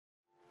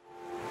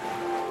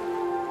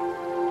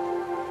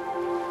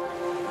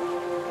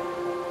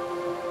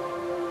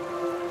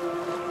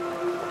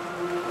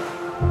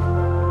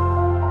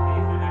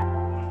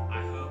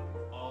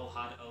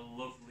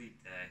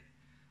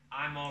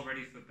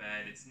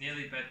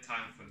nearly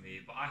bedtime for me,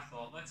 but I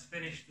thought let's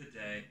finish the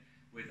day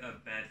with a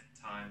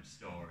bedtime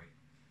story.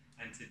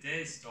 And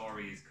today's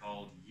story is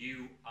called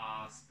You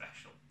Are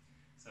Special.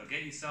 So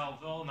get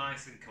yourselves all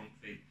nice and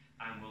comfy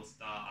and we'll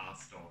start our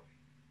story.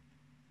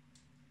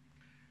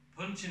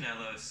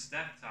 Punchinello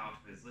stepped out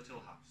of his little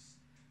house,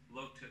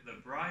 looked at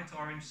the bright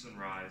orange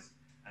sunrise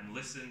and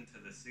listened to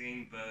the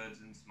singing birds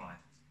and smiled.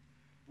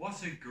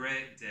 "What a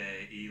great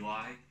day,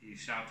 Eli," he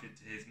shouted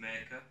to his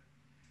maker.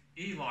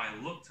 Eli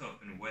looked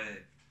up and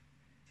waved.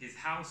 His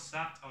house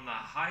sat on the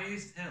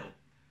highest hill,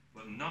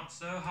 but not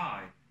so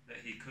high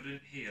that he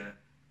couldn't hear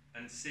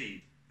and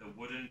see the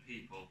wooden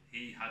people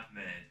he had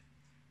made,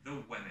 the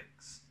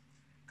Wemmicks.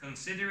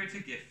 "Consider it a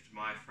gift,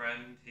 my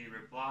friend," he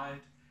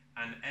replied,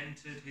 and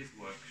entered his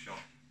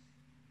workshop.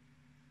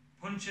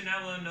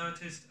 Punchinello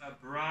noticed a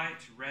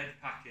bright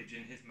red package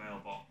in his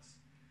mailbox.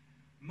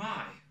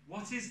 "My,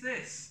 what is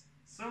this?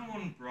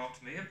 Someone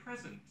brought me a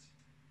present."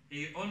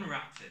 He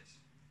unwrapped it.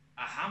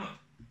 A hammer.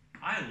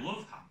 I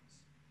love hammers.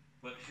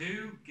 But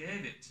who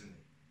gave it to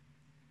me?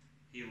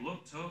 He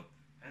looked up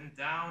and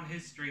down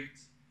his street,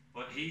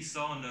 but he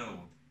saw no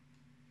one.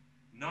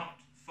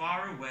 Not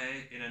far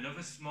away in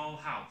another small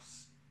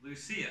house,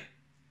 Lucia,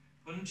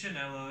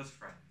 Punchinello's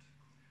friend,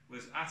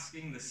 was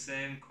asking the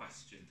same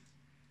question.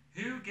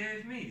 "Who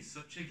gave me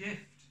such a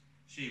gift?"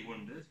 she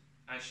wondered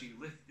as she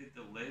lifted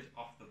the lid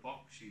off the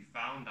box she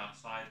found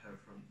outside her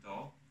front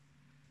door.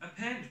 "A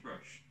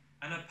paintbrush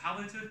and a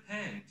palette of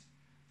paint.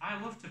 I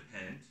love to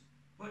paint,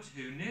 but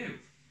who knew?"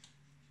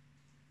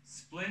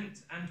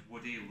 Splint and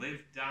Woody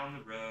lived down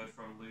the road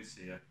from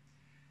Lucia.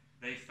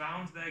 They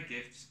found their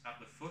gifts at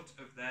the foot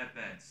of their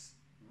beds.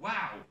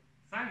 "Wow,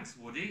 thanks,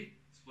 Woody,"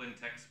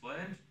 Splint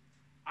explained.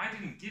 "I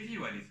didn't give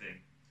you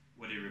anything,"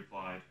 Woody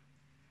replied.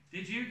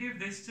 "Did you give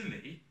this to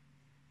me?"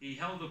 He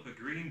held up a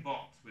green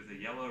box with a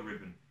yellow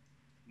ribbon.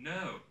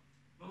 "No,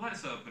 but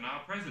let's open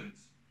our present."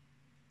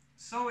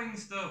 "Sewing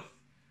stuff."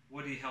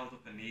 Woody held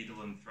up a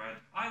needle and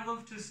thread. "I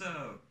love to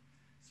sew."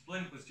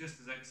 Splint was just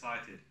as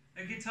excited.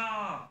 "A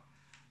guitar.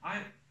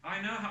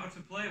 I know how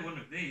to play one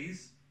of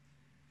these."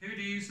 "Who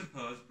do you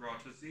suppose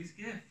brought us these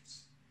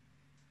gifts?"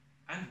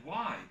 "And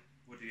why?"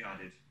 Woody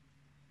added.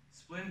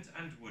 Splint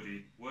and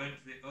Woody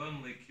weren't the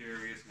only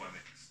curious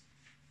Wemmicks.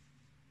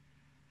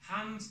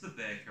 Hans the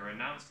baker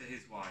announced to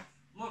his wife,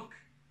 "Look,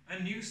 a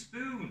new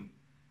spoon!"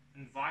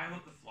 And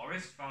Violet the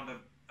florist found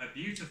a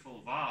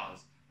beautiful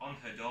vase on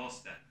her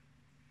doorstep.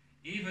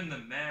 Even the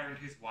mayor and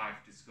his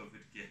wife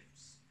discovered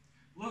gifts.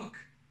 "Look,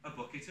 a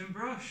bucket and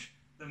brush,"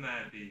 the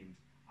mayor beamed.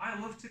 "I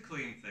love to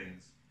clean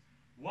things."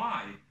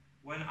 "Why,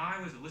 when I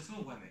was a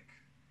little Wemmick?"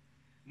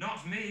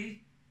 "Not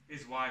me,"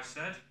 his wife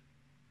said.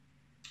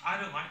 "I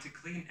don't like to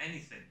clean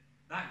anything.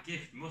 That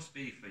gift must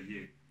be for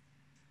you."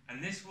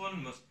 "And this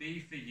one must be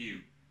for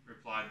you,"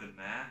 replied the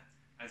mayor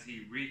as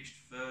he reached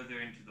further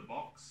into the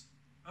box.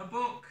 "A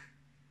book!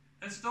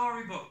 A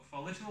storybook for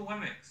little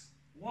Wemmicks.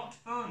 What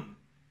fun!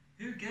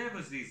 Who gave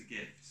us these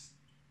gifts?"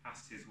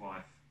 asked his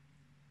wife.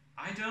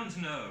 "I don't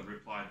know,"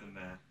 replied the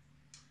mayor,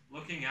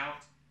 looking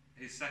out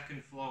his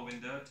second-floor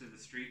window to the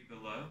street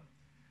below,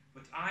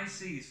 "but I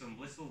see some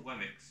little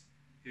Wemmicks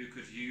who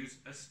could use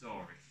a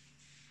story."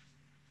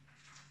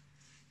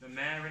 The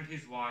mayor and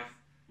his wife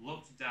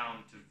looked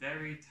down to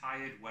very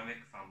tired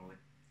Wemmick family.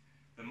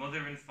 The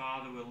mother and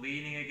father were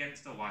leaning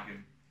against a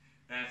wagon.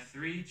 Their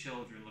 3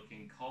 children,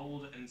 looking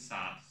cold and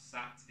sad,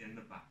 sat in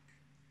the back.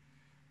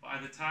 By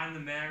the time the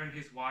mayor and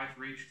his wife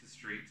reached the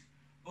street,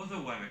 other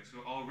Wemmicks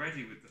were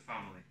already with the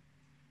family.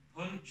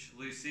 Punch,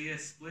 Lucia,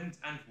 Splint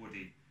and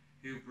Woody,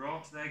 who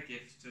brought their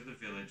gifts to the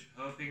village,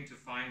 hoping to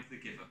find the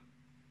giver.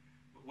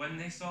 But when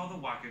they saw the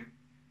wagon,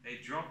 they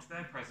dropped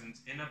their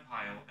presents in a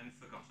pile and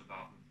forgot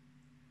about them.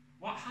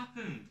 "What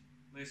happened?"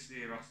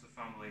 Lucia asked the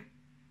family.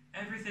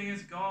 "Everything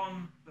is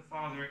gone," the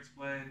father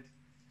explained.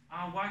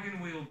 "Our wagon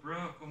wheel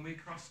broke when we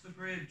crossed the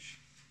bridge.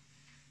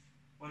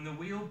 When the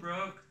wheel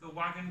broke, the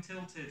wagon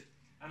tilted,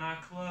 and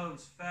our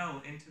clothes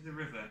fell into the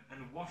river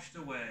and washed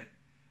away.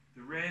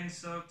 The rain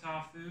soaked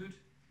our food.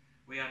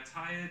 We are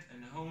tired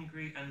and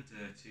hungry and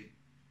dirty."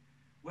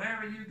 "Where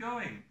are you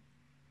going?"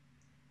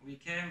 "We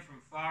came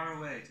from far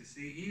away to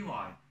see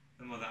Eli,"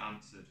 the mother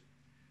answered.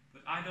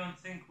 "But I don't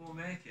think we'll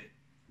make it.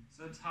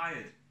 So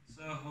tired,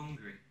 so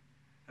hungry."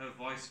 Her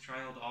voice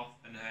trailed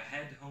off and her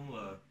head hung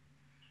low.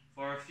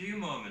 For a few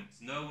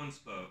moments no one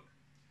spoke.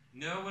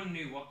 No one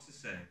knew what to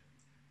say,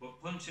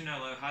 but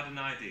Punchinello had an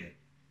idea.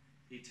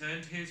 He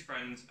turned to his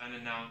friends and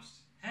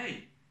announced,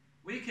 "Hey,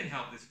 we can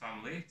help this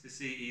family to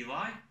see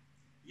Eli."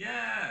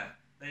 "Yeah,"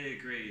 they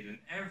agreed, and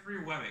every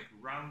Wemmick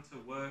ran to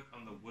work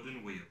on the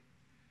wooden wheel.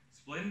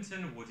 Splint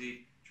and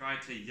Woody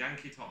tried to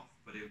yank it off,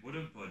 but it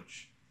wouldn't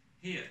budge.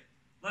 "Here,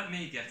 let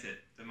me get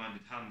it,"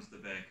 demanded Hans the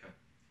baker.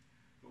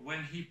 But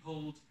when he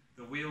pulled,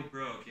 the wheel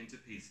broke into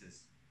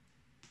pieces.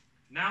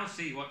 "Now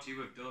see what you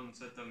have done,"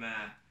 said the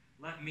mayor.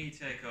 "Let me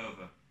take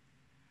over."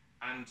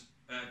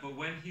 But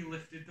when he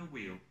lifted the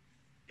wheel,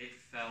 it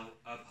fell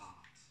apart.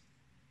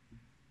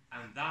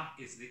 And that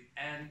is the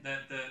end,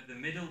 the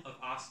middle of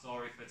our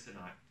story for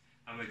tonight.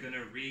 And we're going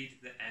to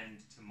read the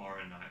end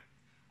tomorrow night.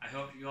 I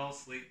hope you all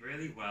sleep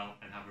really well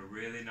and have a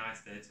really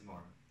nice day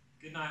tomorrow.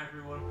 Good night,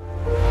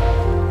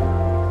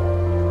 everyone.